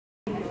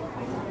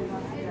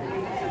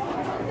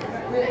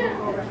The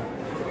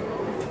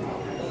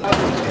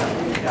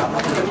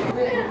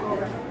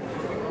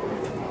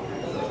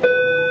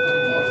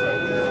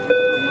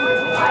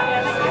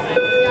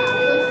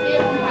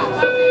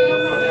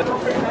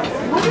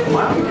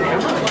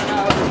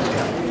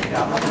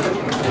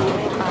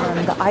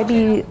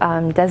IB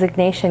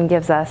designation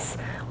gives us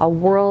a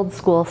world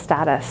school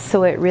status,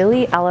 so it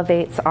really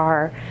elevates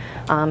our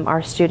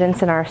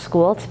students in our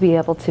school to be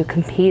able to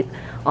compete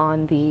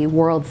on the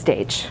world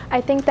stage. I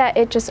think that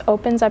it just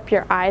opens up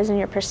your eyes and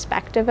your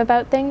perspective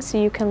about things,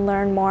 so you can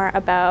learn more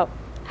about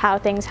how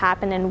things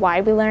happen and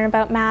why we learn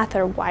about math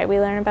or why we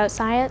learn about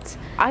science.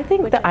 I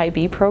think the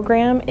IB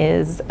program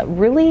is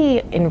really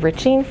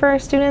enriching for our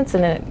students,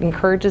 and it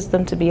encourages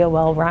them to be a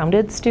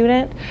well-rounded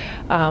student.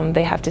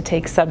 They have to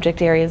take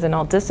subject areas in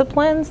all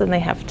disciplines, and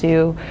they have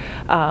to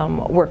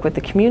work with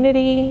the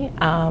community,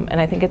 and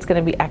I think it's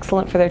going to be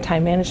excellent for their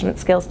time management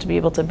skills to be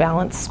able to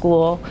balance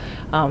school,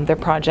 their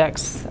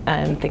projects,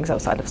 and things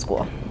outside of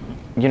school.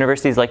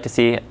 Universities like to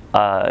see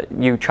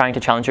you trying to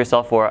challenge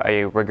yourself for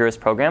a rigorous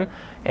program,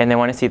 and they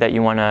want to see that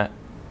you want to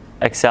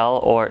excel,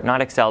 or not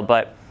excel,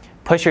 but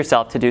push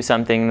yourself to do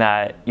something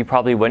that you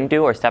probably wouldn't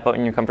do or step out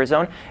in your comfort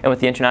zone. And with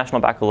the International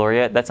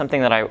Baccalaureate, that's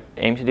something that I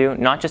aim to do,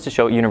 not just to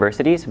show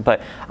universities,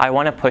 but I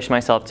want to push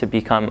myself to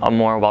become a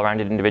more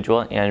well-rounded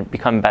individual and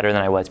become better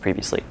than I was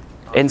previously.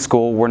 In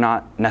school, we're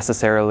not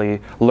necessarily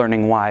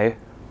learning why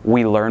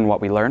we learn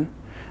what we learn.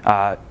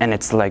 And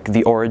it's like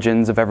the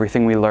origins of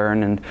everything we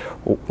learn,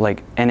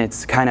 and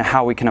it's kind of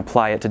how we can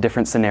apply it to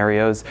different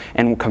scenarios,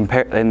 and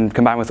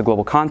combined with the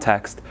global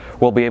context,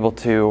 we'll be able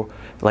to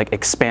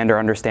expand our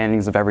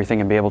understandings of everything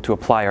and be able to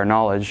apply our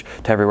knowledge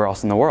to everywhere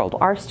else in the world.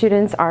 Our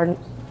students are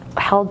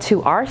held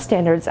to our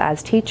standards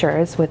as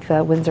teachers with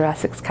the Windsor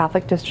Essex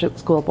Catholic District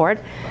School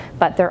Board,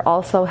 but they're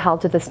also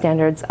held to the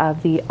standards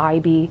of the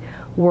IB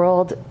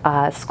World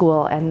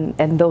School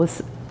and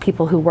those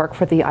people who work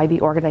for the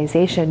IB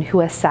organization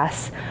who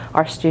assess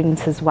our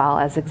students as well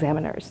as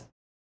examiners.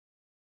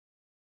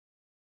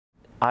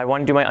 I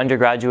want to do my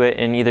undergraduate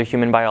in either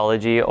human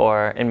biology,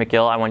 or in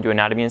McGill I want to do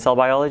anatomy and cell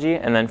biology,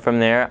 and then from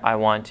there I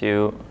want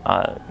to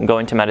go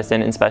into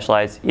medicine and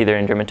specialize either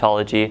in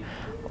dermatology,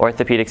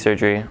 orthopedic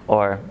surgery,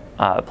 or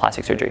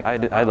plastic surgery.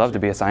 I'd love to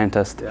be a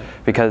scientist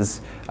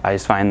because I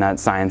just find that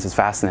science is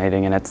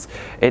fascinating, and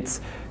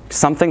it's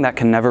something that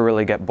can never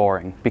really get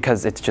boring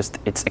because it's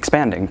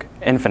expanding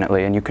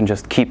infinitely, and you can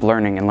just keep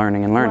learning and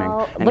learning and learning.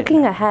 Well,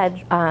 looking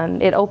ahead,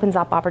 it opens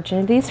up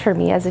opportunities for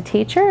me as a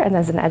teacher and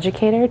as an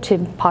educator to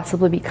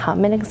possibly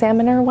become an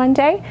examiner one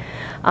day.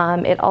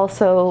 It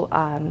also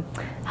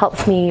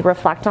helps me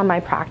reflect on my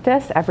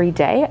practice every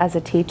day as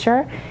a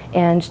teacher,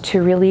 and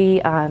to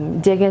really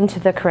dig into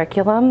the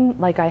curriculum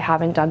like I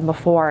haven't done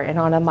before and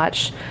on a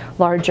much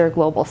larger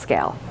global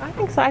scale. I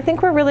think so. I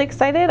think we're really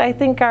excited. I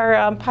think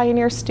our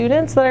pioneer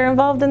students that are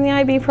involved in the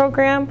IB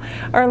program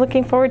are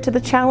looking forward to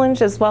the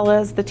challenge, as well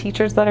as the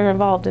teachers that are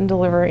involved in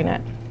delivering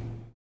it.